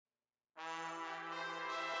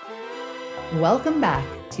Welcome back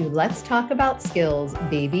to Let's Talk About Skills,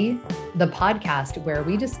 Baby, the podcast where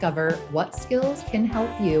we discover what skills can help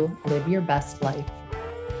you live your best life.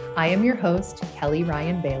 I am your host, Kelly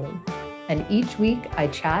Ryan Bailey, and each week I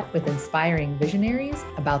chat with inspiring visionaries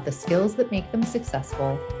about the skills that make them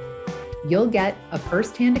successful. You'll get a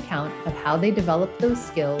firsthand account of how they develop those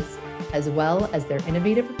skills, as well as their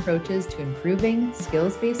innovative approaches to improving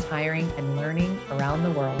skills-based hiring and learning around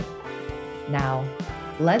the world. Now,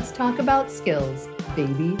 let's talk about skills,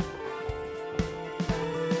 baby.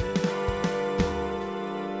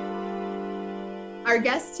 Our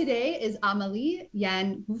guest today is Amelie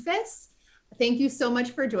Jan Hoefes. Thank you so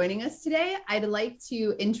much for joining us today. I'd like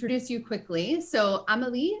to introduce you quickly. So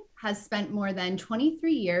Amelie has spent more than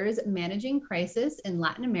 23 years managing crisis in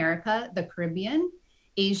Latin America, the Caribbean,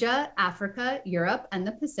 Asia, Africa, Europe, and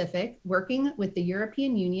the Pacific, working with the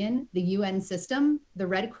European Union, the UN system, the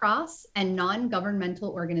Red Cross, and non-governmental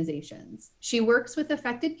organizations. She works with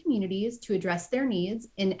affected communities to address their needs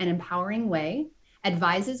in an empowering way,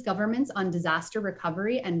 advises governments on disaster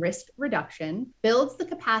recovery and risk reduction, builds the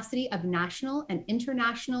capacity of national and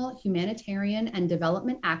international humanitarian and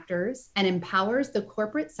development actors, and empowers the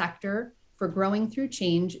corporate sector for growing through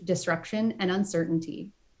change, disruption, and uncertainty.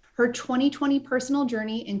 Her 2020 personal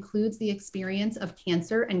journey includes the experience of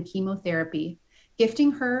cancer and chemotherapy,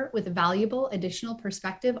 gifting her with valuable additional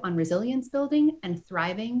perspective on resilience building and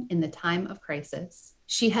thriving in the time of crisis.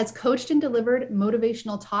 She has coached and delivered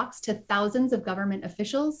motivational talks to thousands of government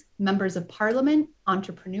officials, members of parliament,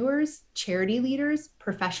 entrepreneurs, charity leaders,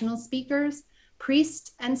 professional speakers,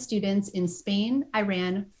 priests, and students in Spain,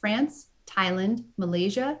 Iran, France, Thailand,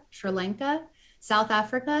 Malaysia, Sri Lanka, South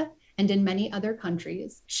Africa, and in many other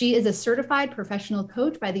countries. She is a certified professional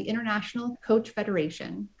coach by the International Coach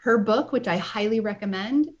Federation. Her book, which I highly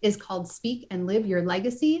recommend, is called Speak and Live Your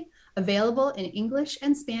Legacy, available in English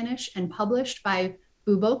and Spanish and published by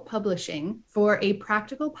Bubok Publishing for a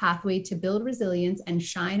practical pathway to build resilience and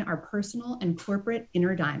shine our personal and corporate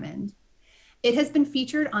inner diamond. It has been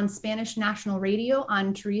featured on Spanish national radio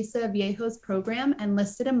on Teresa Viejo's program and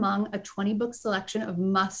listed among a 20-book selection of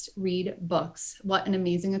must-read books. What an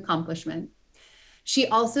amazing accomplishment. She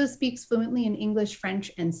also speaks fluently in English,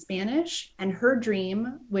 French, and Spanish. And her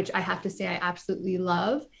dream, which I have to say I absolutely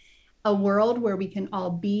love, a world where we can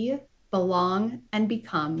all be, belong, and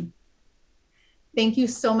become. Thank you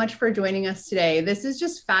so much for joining us today. This is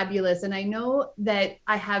just fabulous. And I know that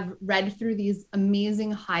I have read through these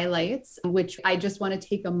amazing highlights, which I just want to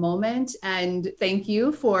take a moment and thank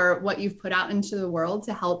you for what you've put out into the world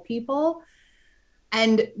to help people.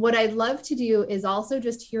 And what I'd love to do is also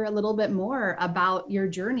just hear a little bit more about your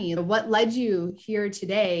journey. What led you here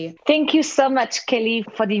today? Thank you so much, Kelly,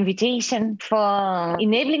 for the invitation, for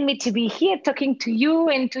enabling me to be here talking to you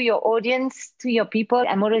and to your audience, to your people.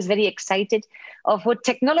 I'm always very excited of what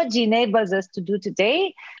technology enables us to do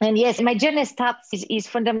today. And yes, my journey is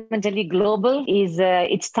fundamentally global.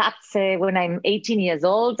 It starts when I'm 18 years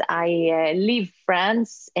old. I leave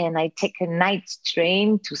France and I take a night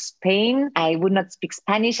train to Spain. I would not speak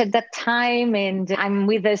Spanish at that time. And I'm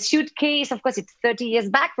with a suitcase. Of course, it's 30 years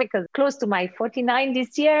back because close to my 49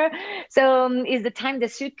 this year. So is the time the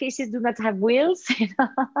suitcases do not have wheels.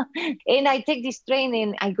 And I take this train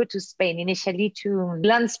and I go to Spain initially to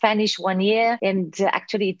learn Spanish 1 year. And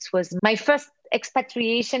actually, it was my first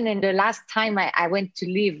expatriation and the last time I went to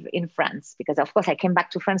live in France, because of course I came back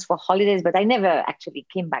to France for holidays, but I never actually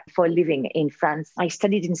came back for living in France. I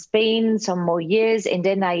studied in Spain some more years and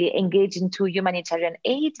then I engaged into humanitarian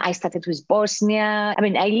aid. I started with Bosnia.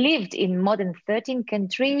 I lived in more than 13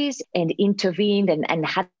 countries and intervened and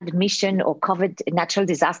had mission or covered natural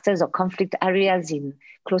disasters or conflict areas in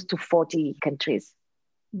close to 40 countries.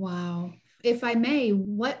 Wow. If I may,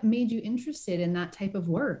 what made you interested in that type of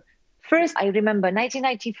work? First, I remember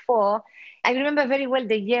 1994. I remember very well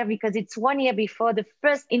the year because it's 1 year before the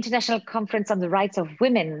first International Conference on the Rights of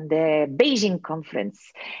Women, the Beijing Conference.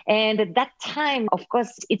 And at that time, of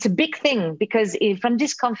course, it's a big thing because from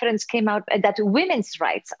this conference came out that women's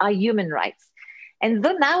rights are human rights. And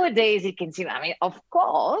though nowadays it can seem, of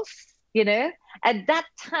course, at that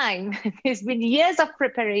time, there's been years of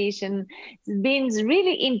preparation. It's been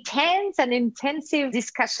really intense and intensive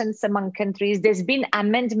discussions among countries. There's been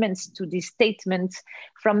amendments to the statements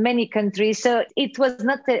from many countries. So it was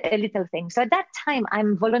not a little thing. So at that time,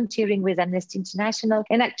 I'm volunteering with Amnesty International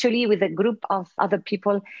and actually with a group of other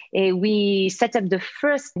people. We set up the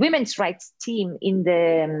first women's rights team in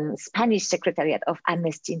the Spanish Secretariat of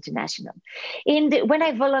Amnesty International. And when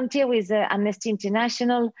I volunteer with Amnesty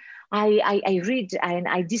International, I read and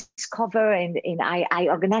I discover and I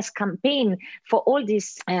organize campaign for all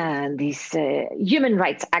these human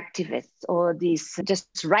rights activists or these just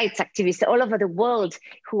rights activists all over the world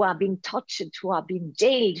who are being tortured, who are being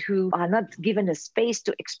jailed, who are not given a space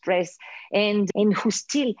to express, and who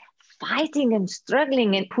still fighting and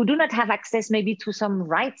struggling, and who do not have access maybe to some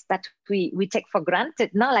rights that we take for granted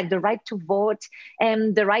now, like the right to vote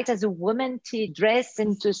and the right as a woman to dress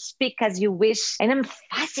and to speak as you wish. And I'm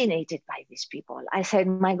fascinated by these people. I said,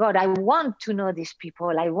 my God, I want to know these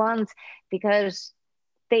people. Because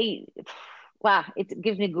they, wow, it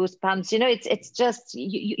gives me goosebumps. It's just,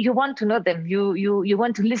 you want to know them. You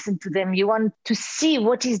want to listen to them. You want to see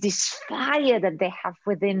what is this fire that they have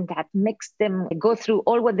within that makes them go through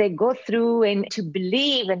all what they go through and to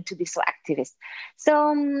believe and to be so activist.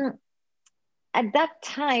 So at that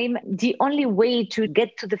time, the only way to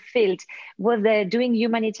get to the field was doing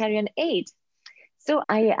humanitarian aid. So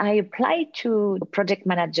I applied to a project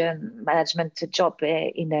management job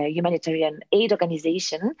in a humanitarian aid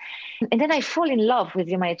organization. And then I fall in love with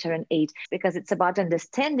humanitarian aid because it's about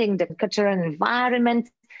understanding the cultural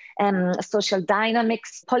environment, social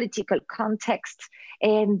dynamics, political context.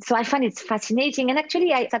 And so I find it fascinating. And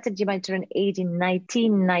actually, I started humanitarian aid in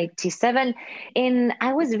 1997. And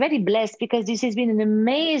I was very blessed because this has been an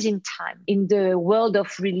amazing time in the world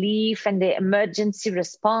of relief and the emergency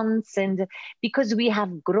response. And because we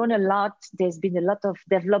have grown a lot, there's been a lot of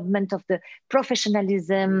development of the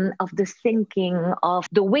professionalism, of the thinking, of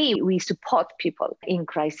the way we support people in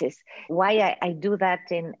crisis. Why I do that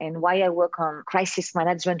and why I work on crisis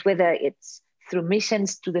management, whether it's through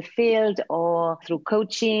missions to the field or through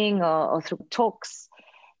coaching or through talks.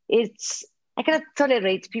 I cannot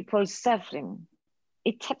tolerate people suffering.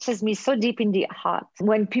 It touches me so deep in the heart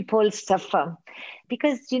when people suffer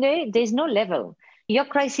because, there's no level. Your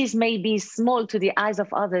crisis may be small to the eyes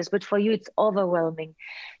of others, but for you, it's overwhelming.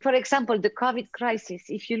 For example, the COVID crisis,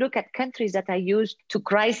 if you look at countries that are used to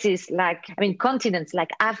crisis, continents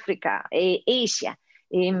like Africa, Asia,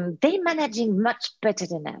 they're managing much better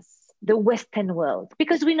than us, the Western world,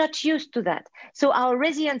 because we're not used to that. So our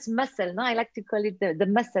resilience muscle, now I like to call it the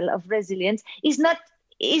muscle of resilience, is not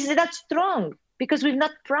strong because we've not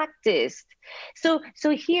practiced. So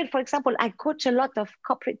here, for example, I coach a lot of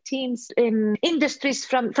corporate teams in industries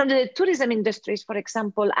from the tourism industries, for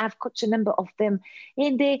example. I've coached a number of them,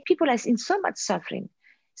 and people are in so much suffering.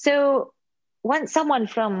 So when someone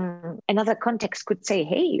from another context could say,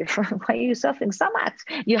 hey, why are you suffering so much?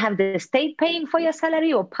 You have the state paying for your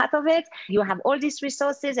salary or part of it. You have all these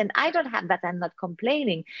resources and I don't have that. I'm not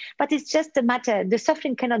complaining. But it's just a matter, the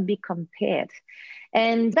suffering cannot be compared.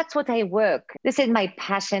 And that's what I work. This is my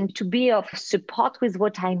passion, to be of support with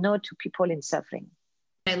what I know to people in suffering.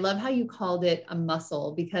 I love how you called it a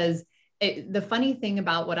muscle because the funny thing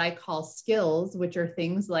about what I call skills, which are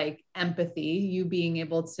things like empathy, you being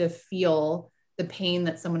able to feel the pain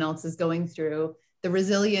that someone else is going through, the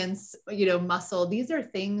resilience, muscle, these are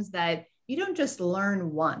things that you don't just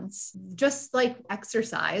learn once, just like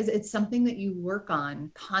exercise. It's something that you work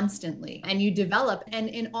on constantly and you develop. And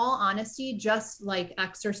in all honesty, just like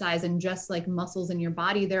exercise and just like muscles in your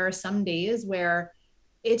body, there are some days where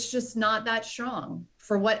it's just not that strong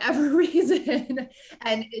for whatever reason.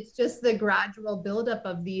 And it's just the gradual buildup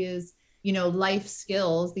of these, life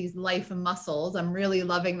skills, these life muscles. I'm really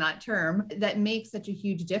loving that term, that makes such a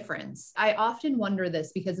huge difference. I often wonder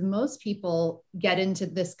this because most people get into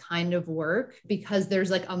this kind of work because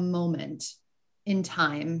there's like a moment in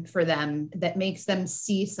time for them that makes them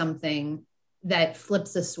see something that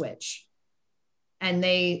flips a switch. And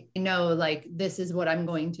they know, like, this is what I'm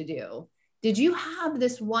going to do. Did you have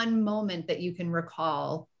this one moment that you can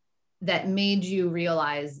recall that made you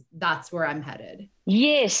realize that's where I'm headed?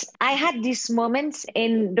 Yes, I had these moments.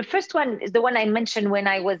 And the first one is the one I mentioned when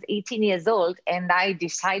I was 18 years old and I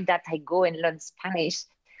decided that I go and learn Spanish.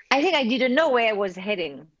 I think I didn't know where I was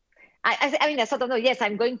heading. I sort of know, yes,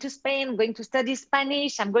 I'm going to Spain, going to study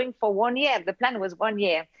Spanish. I'm going for 1 year. The plan was 1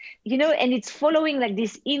 year, and it's following like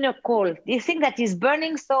this inner call, this thing that is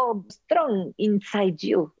burning so strong inside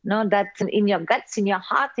you, that in your guts, in your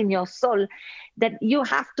heart, in your soul, that you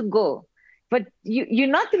have to go. But you're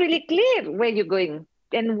not really clear where you're going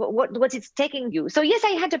and what it's taking you. So yes,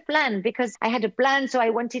 I had a plan because I had a plan. So I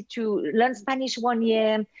wanted to learn Spanish 1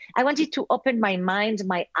 year. I wanted to open my mind,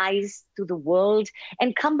 my eyes to the world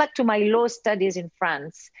and come back to my law studies in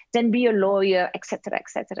France, then be a lawyer, etc.,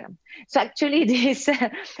 etc. So actually so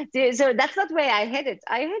that's not where I headed.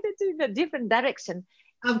 I headed in a different direction.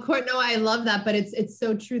 Of course, no, I love that. But it's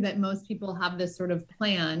so true that most people have this sort of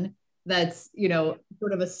plan that's,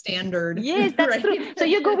 sort of a standard. Yes, that's right? True. So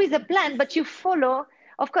you go with a plan, but you follow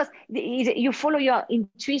Of course, you follow your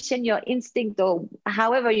intuition, your instinct, or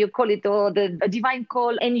however you call it, or the divine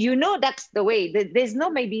call, and you know that's the way. There's no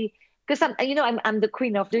maybe, because I'm the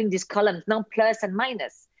queen of doing these columns, no plus and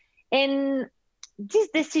minus. And this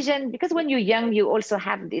decision, because when you're young, you also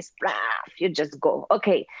have this, you just go.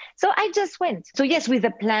 Okay. So I just went. So yes, with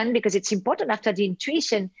a plan, because it's important after the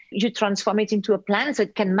intuition, you transform it into a plan so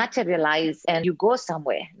it can materialize and you go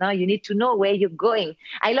somewhere. Now you need to know where you're going.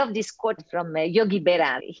 I love this quote from Yogi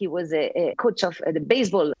Berra. He was a coach of the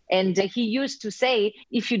baseball. And he used to say,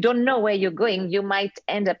 if you don't know where you're going, you might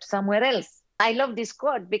end up somewhere else. I love this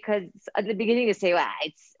quote because at the beginning you say, well,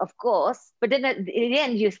 it's of course, but then at the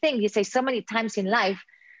end you say so many times in life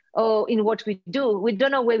or in what we do, we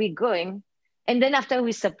don't know where we're going. And then after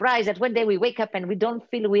we're surprised that one day we wake up and we don't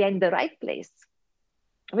feel we are in the right place.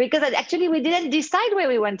 Because actually we didn't decide where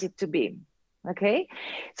we wanted to be. Okay.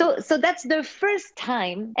 So that's the first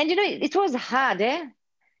time. And it was hard, It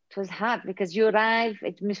was hard because you arrive,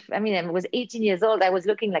 I was 18 years old. I was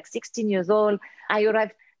looking like 16 years old. I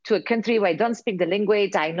arrived to a country where I don't speak the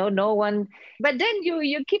language. I know no one. But then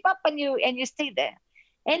you keep up and you stay there.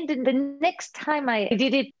 And then the next time I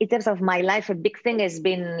did it, in terms of my life, a big thing has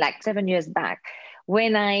been like 7 years back,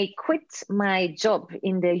 when I quit my job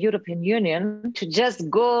in the European Union to just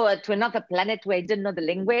go to another planet where I didn't know the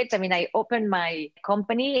language. I opened my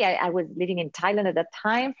company. I was living in Thailand at that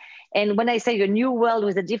time. And when I say a new world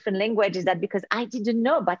with a different language, is that because I didn't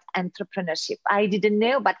know about entrepreneurship. I didn't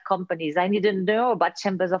know about companies. I didn't know about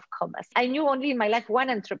chambers of commerce. I knew only in my life one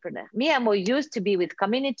entrepreneur. Me, I'm more used to be with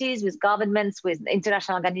communities, with governments, with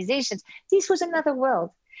international organizations. This was another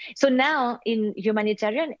world. So now in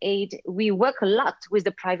humanitarian aid, we work a lot with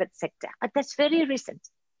the private sector, but that's very recent.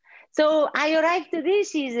 So I arrived to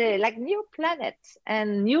this is like new planet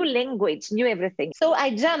and new language, new everything. So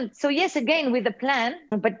I jumped. So yes, again with the plan,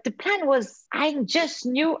 but the plan was, I just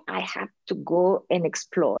knew I had to go and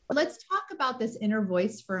explore. Let's talk about this inner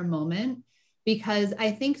voice for a moment, because I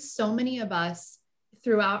think so many of us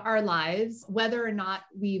throughout our lives, whether or not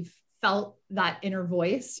we've felt that inner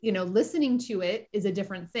voice, listening to it is a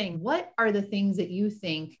different thing. What are the things that you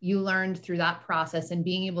think you learned through that process and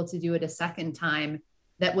being able to do it a second time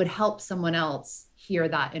that would help someone else hear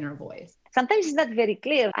that inner voice? Sometimes it's not very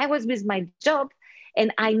clear. I was with my job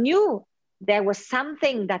and I knew there was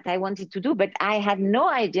something that I wanted to do, but I had no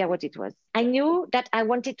idea what it was. I knew that I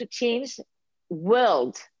wanted to change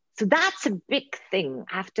world. So that's a big thing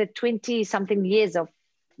after 20 something years of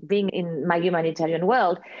being in my humanitarian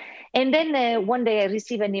world. And then one day I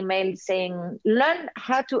received an email saying, learn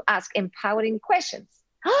how to ask empowering questions.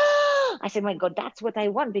 I said, my God, that's what I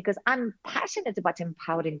want, because I'm passionate about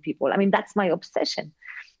empowering people. That's my obsession.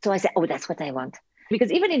 So I said, oh, that's what I want.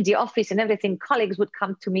 Because even in the office and everything, colleagues would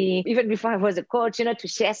come to me, even before I was a coach, to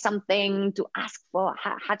share something, to ask for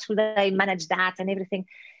how should I manage that and everything.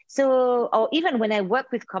 So, or even when I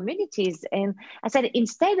work with communities, and I said,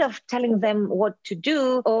 instead of telling them what to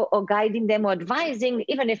do or guiding them or advising,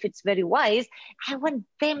 even if it's very wise, I want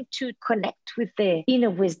them to connect with their inner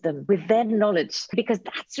wisdom, with their knowledge, because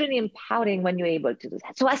that's really empowering when you're able to do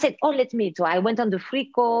that. So I said, oh, let me. So I went on the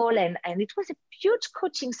free call and it was a huge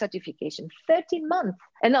coaching certification, 13 months.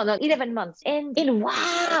 No, 11 months. And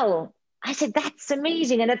wow. I said, that's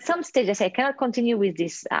amazing. And at some stage, I said, I cannot continue with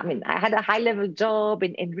this. I had a high-level job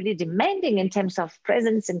and really demanding in terms of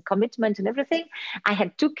presence and commitment and everything. I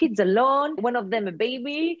had 2 kids alone, one of them a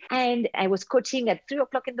baby. And I was coaching at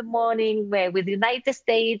 3:00 in the morning with the United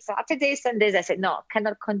States, Saturdays, Sundays. I said, no,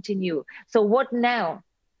 cannot continue. So what now?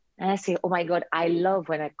 And I say, oh my God, I love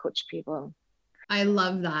when I coach people. I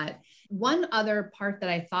love that. One other part that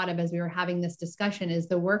I thought of as we were having this discussion is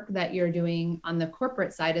the work that you're doing on the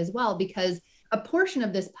corporate side as well, because a portion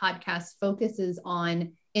of this podcast focuses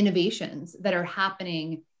on innovations that are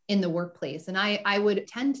happening in the workplace. And I would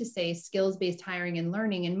tend to say skills-based hiring and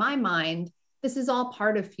learning. In my mind, this is all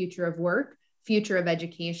part of future of work, future of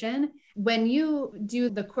education. When you do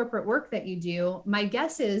the corporate work that you do, my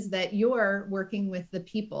guess is that you're working with the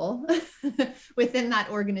people within that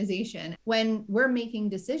organization. When we're making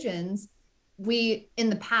decisions, we in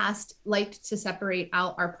the past liked to separate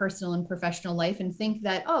out our personal and professional life and think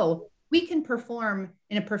that, oh, we can perform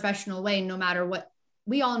in a professional way no matter what.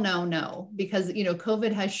 We all know, because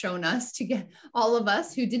COVID has shown us, to get all of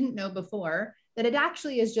us who didn't know before, that it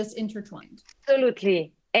actually is just intertwined.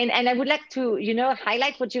 Absolutely. And I would like to,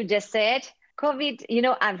 highlight what you just said. COVID,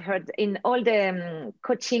 I've heard in all the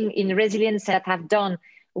coaching in resilience that I've done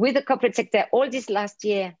with the corporate sector all this last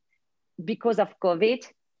year because of COVID,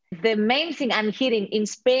 the main thing I'm hearing in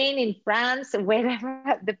Spain, in France, wherever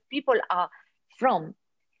the people are from,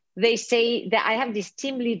 they say that I have these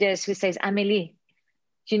team leaders who says, Amélie,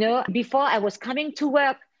 Before I was coming to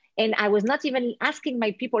work and I was not even asking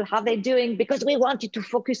my people how they're doing because we wanted to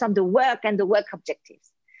focus on the work and the work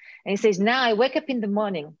objectives. And he says, now I wake up in the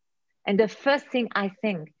morning and the first thing I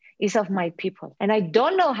think is of my people. And I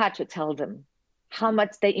don't know how to tell them how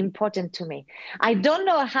much they're important to me. I don't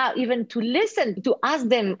know how even to listen, to ask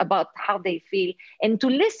them about how they feel and to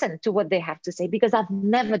listen to what they have to say, because I've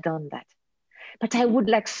never done that. But I would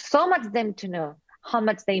like so much them to know how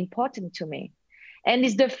much they're important to me. And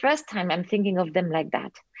it's the first time I'm thinking of them like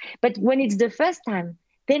that. But when it's the first time,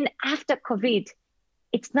 then after COVID,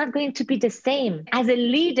 it's not going to be the same. As a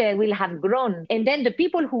leader, we'll have grown. And then the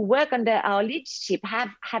people who work under our leadership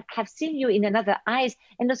have seen you in another eyes.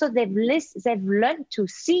 And also they've learned to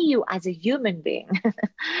see you as a human being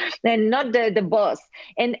and not the boss.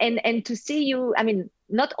 And to see you, I mean,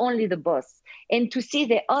 not only the boss, and to see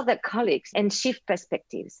the other colleagues and shift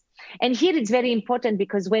perspectives. And here it's very important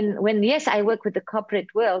because when yes, I work with the corporate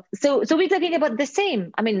world. So we're talking about the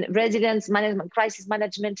same. I mean, resilience management, crisis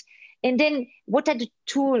management. And then what are the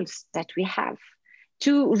tools that we have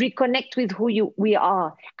to reconnect with who we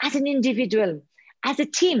are as an individual, as a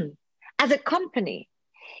team, as a company?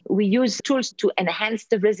 We use tools to enhance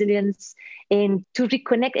the resilience and to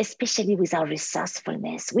reconnect, especially with our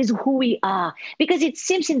resourcefulness, with who we are. Because it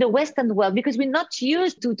seems in the Western world, because we're not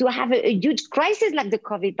used to have a huge crisis like the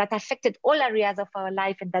COVID that affected all areas of our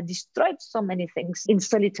life and that destroyed so many things in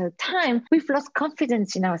so little time, we've lost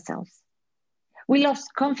confidence in ourselves. We lost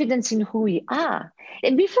confidence in who we are.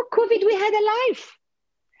 And before COVID, we had a life.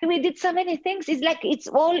 We did so many things. It's like it's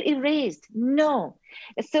all erased. No.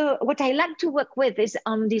 So what I like to work with is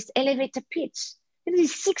on this elevator pitch. It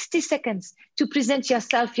is 60 seconds to present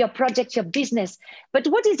yourself, your project, your business. But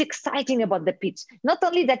what is exciting about the pitch? Not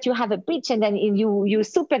only that you have a pitch and then you're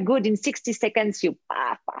super good in 60 seconds, you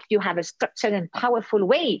have a structured and powerful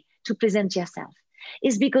way to present yourself.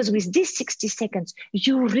 It's because with these 60 seconds,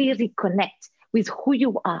 you really connect with who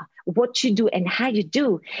you are, what you do, and how you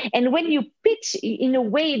do. And when you pitch in a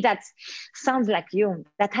way that sounds like you,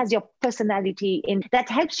 that has your personality, and that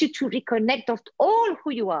helps you to reconnect of all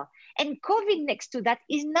who you are. And COVID next to that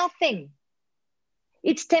is nothing.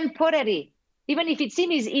 It's temporary. Even if it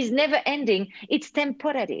seems is never ending, it's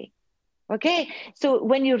temporary. Okay, so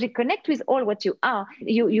when you reconnect with all what you are,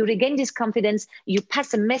 you regain this confidence, you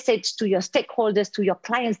pass a message to your stakeholders, to your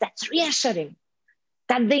clients that's reassuring.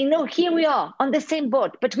 That they know here we are on the same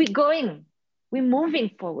boat, but we're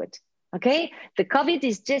moving forward, okay? The COVID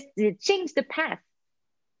is just, it changed the path,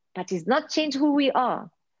 but it's not changed who we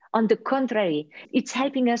are. On the contrary, it's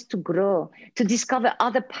helping us to grow, to discover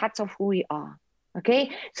other parts of who we are,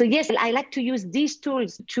 okay? So yes, I like to use these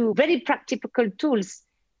tools, very practical tools,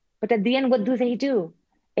 but at the end, what do?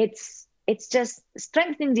 It's just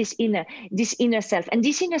strengthening this inner self. And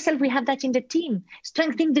this inner self, we have that in the team,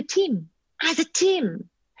 strengthening the team. As a team,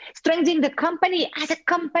 strengthening the company as a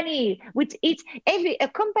company, with a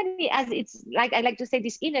company as its, like I like to say,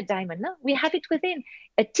 this inner diamond. No, we have it within.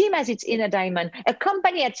 A team as its inner diamond, a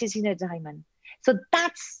company as its inner diamond. So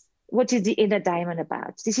that's what is the inner diamond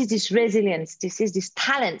about. This is this resilience. This is this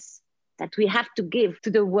talents that we have to give to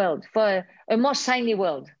the world for a more shiny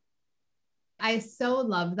world. I so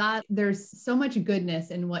love that. There's so much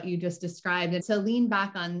goodness in what you just described. And to lean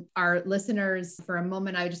back on our listeners for a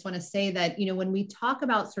moment, I just want to say that, when we talk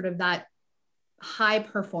about sort of that high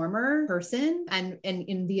performer person and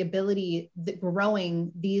in the ability,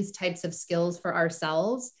 growing these types of skills for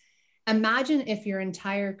ourselves, imagine if your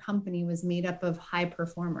entire company was made up of high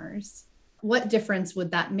performers. What difference would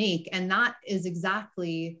that make? And that is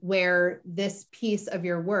exactly where this piece of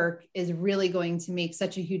your work is really going to make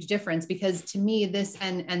such a huge difference. Because to me, this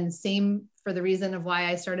and same for the reason of why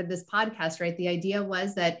I started this podcast, right? The idea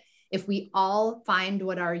was that if we all find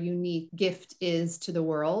what our unique gift is to the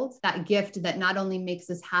world, that gift that not only makes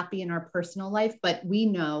us happy in our personal life, but we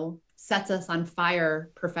know sets us on fire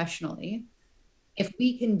professionally. If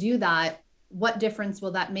we can do that, what difference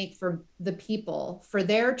will that make for the people, for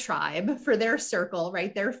their tribe, for their circle,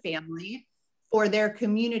 right? Their family, for their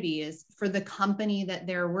communities, for the company that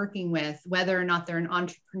they're working with, whether or not they're an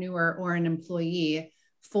entrepreneur or an employee,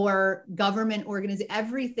 for government organizations,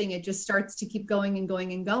 everything. It just starts to keep going and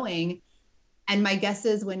going and going. And my guess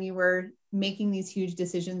is when you were making these huge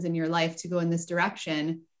decisions in your life to go in this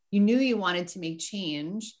direction, you knew you wanted to make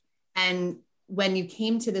change. And when you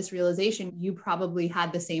came to this realization, you probably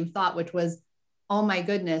had the same thought, which was, oh my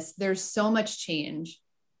goodness, there's so much change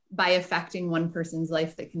by affecting one person's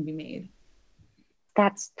life that can be made.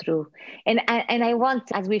 That's true. And I want,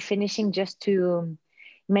 as we're finishing, just to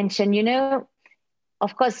mention,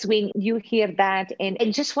 of course, when you hear that, and I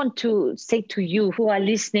just want to say to you who are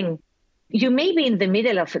listening, You may be in the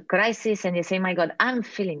middle of a crisis and you say, my God, I'm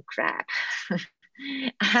feeling crap.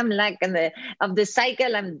 I'm like of the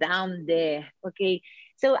cycle, I'm down there. Okay.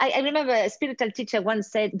 So I remember a spiritual teacher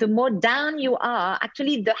once said, the more down you are,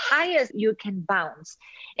 actually, the higher you can bounce.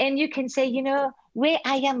 And you can say, where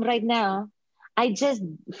I am right now, I just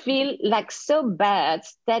feel like so bad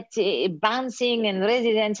that bouncing and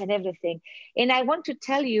resilience and everything. And I want to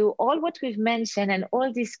tell you all what we've mentioned and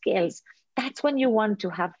all these skills, that's when you want to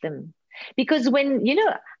have them. Because when,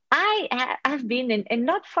 I have been and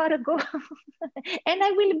not far ago, and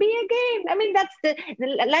I will be again. I mean, that's the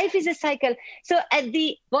life is a cycle. So at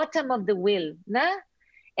the bottom of the wheel, nah?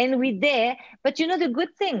 And we're there. But the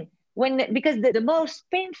good thing, because the most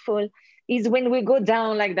painful is when we go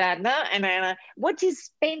down like that, nah? And what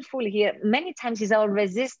is painful here many times is our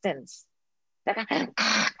resistance.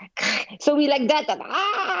 So we like that,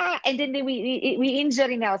 and then we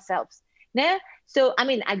injuring ourselves. Yeah? So, I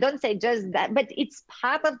mean, I don't say just that, but it's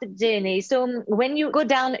part of the journey. So when you go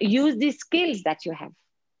down, use these skills that you have,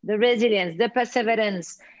 the resilience, the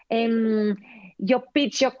perseverance, your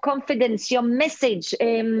pitch, your confidence, your message,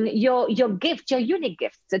 your gift, your unique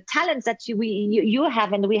gift, the talents that you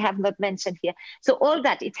have and we have not mentioned here. So all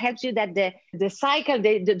that, it helps you that the cycle,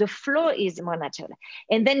 the flow is more natural.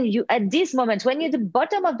 And then you, at this moment, when you're at the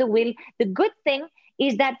bottom of the wheel, the good thing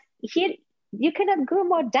is that here, you cannot go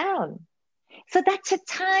more down. So that's a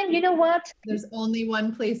time, you know what? There's only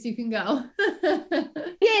one place you can go.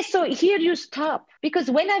 Yeah, so here you stop.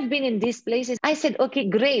 Because when I've been in these places, I said, okay,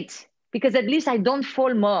 great. Because at least I don't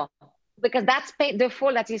fall more. Because that's the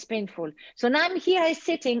fall that is painful. So now I'm here, I'm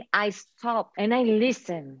sitting, I stop and I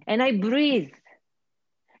listen and I breathe.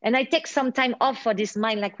 And I take some time off for this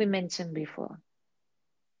mind, like we mentioned before.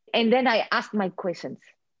 And then I ask my questions.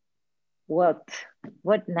 What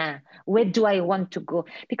now? Where do I want to go?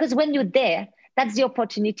 Because when you're there, that's the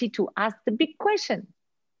opportunity to ask the big question.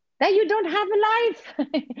 That you don't have a life.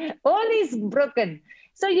 All is broken.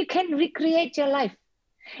 So you can recreate your life.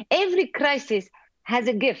 Every crisis has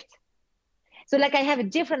a gift. So like I have a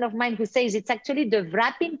dear friend of mine who says it's actually the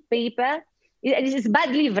wrapping paper. It is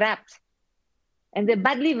badly wrapped. And the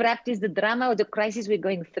badly wrapped is the drama or the crisis we're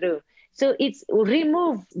going through. So it's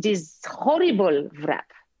remove this horrible wrap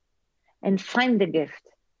and find the gift,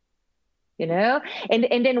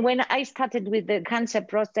 And then when I started with the cancer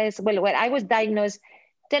process, when I was diagnosed,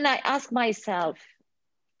 then I asked myself,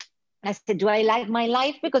 I said, do I like my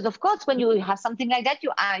life? Because of course, when you have something like that,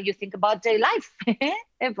 you think about the life.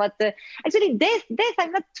 But actually, death,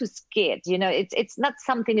 I'm not too scared. It's not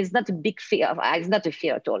something. It's not a big fear. It's not a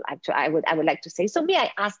fear at all. Actually, I would like to say. So me,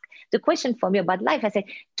 I asked the question for me about life. I said,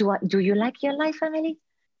 do you like your life, Amélie?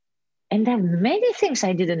 And there are many things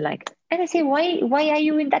I didn't like. And I say, why are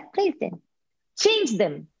you in that place then? Change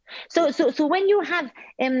them. So when you have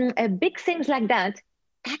big things like that,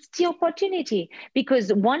 that's the opportunity.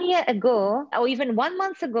 Because 1 year ago, or even 1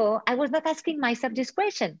 month ago, I was not asking myself this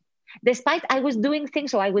question. Despite I was doing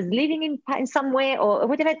things, or I was living in some way, or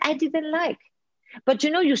whatever I didn't like. But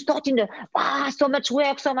you start in so much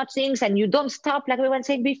work, so much things, and you don't stop, like we were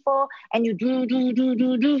saying before, and you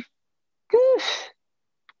do. Poof.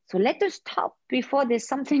 So let us stop before there's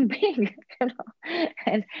something big,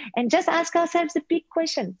 and just ask ourselves the big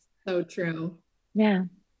questions. So true. Yeah.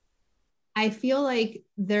 I feel like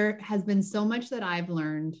there has been so much that I've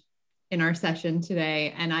learned in our session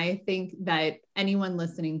today. And I think that anyone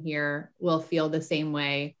listening here will feel the same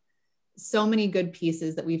way. So many good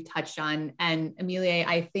pieces that we've touched on. And Amélie,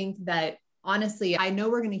 I think that honestly, I know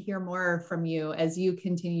we're going to hear more from you as you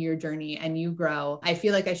continue your journey and you grow. I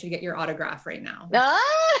feel like I should get your autograph right now.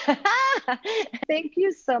 Thank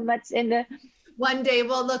you so much. And one day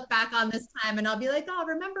we'll look back on this time and I'll be like, oh,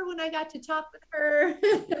 remember when I got to talk with her?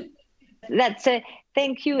 That's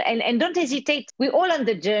thank you. And don't hesitate. We're all on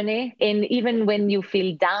the journey. And even when you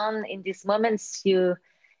feel down in these moments, you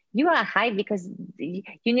are high, because you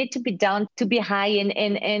need to be down to be high.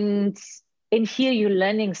 And here you're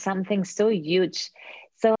learning something so huge.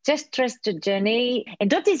 So just trust the journey and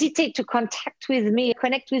don't hesitate to connect with me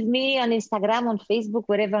on Instagram, on Facebook,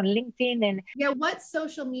 wherever, on LinkedIn. And yeah, what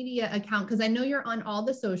social media account? Because I know you're on all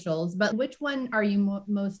the socials, but which one are you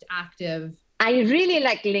most active? I really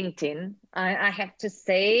like LinkedIn. I have to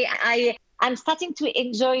say, I'm starting to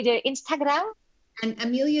enjoy the Instagram. And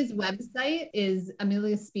Amelia's website is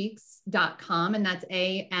ameliaspeaks.com, and that's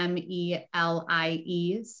AMELIE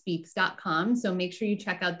speaks.com. So make sure you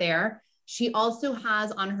check out there. She also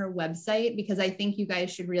has on her website, because I think you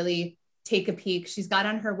guys should really take a peek. She's got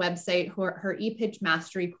on her website her ePitch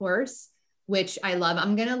Mastery course, which I love.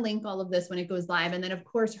 I'm going to link all of this when it goes live. And then of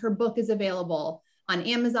course her book is available. on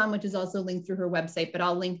Amazon, which is also linked through her website, but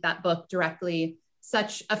I'll link that book directly.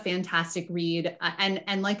 Such a fantastic read.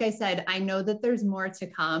 And like I said, I know that there's more to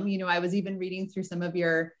come. You know, I was even reading through some of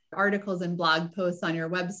your articles and blog posts on your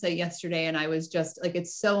website yesterday, and I was just like,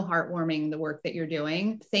 it's so heartwarming, the work that you're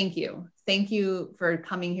doing. Thank you. Thank you for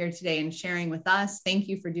coming here today and sharing with us. Thank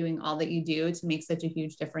you for doing all that you do to make such a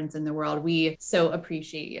huge difference in the world. We so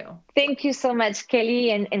appreciate you. Thank you so much,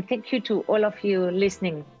 Kelly. And thank you to all of you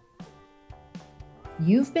listening.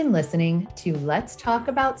 You've been listening to Let's Talk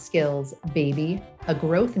About Skills, Baby, a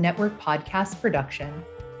Growth Network podcast production.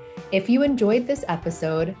 If you enjoyed this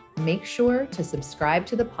episode, make sure to subscribe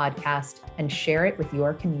to the podcast and share it with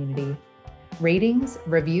your community. Ratings,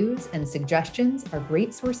 reviews, and suggestions are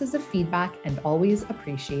great sources of feedback and always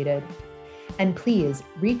appreciated. And please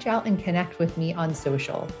reach out and connect with me on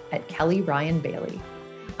social at Kelly Ryan Bailey.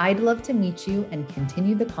 I'd love to meet you and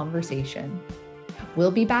continue the conversation.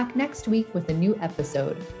 We'll be back next week with a new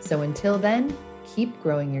episode. So until then, keep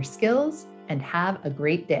growing your skills and have a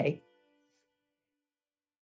great day.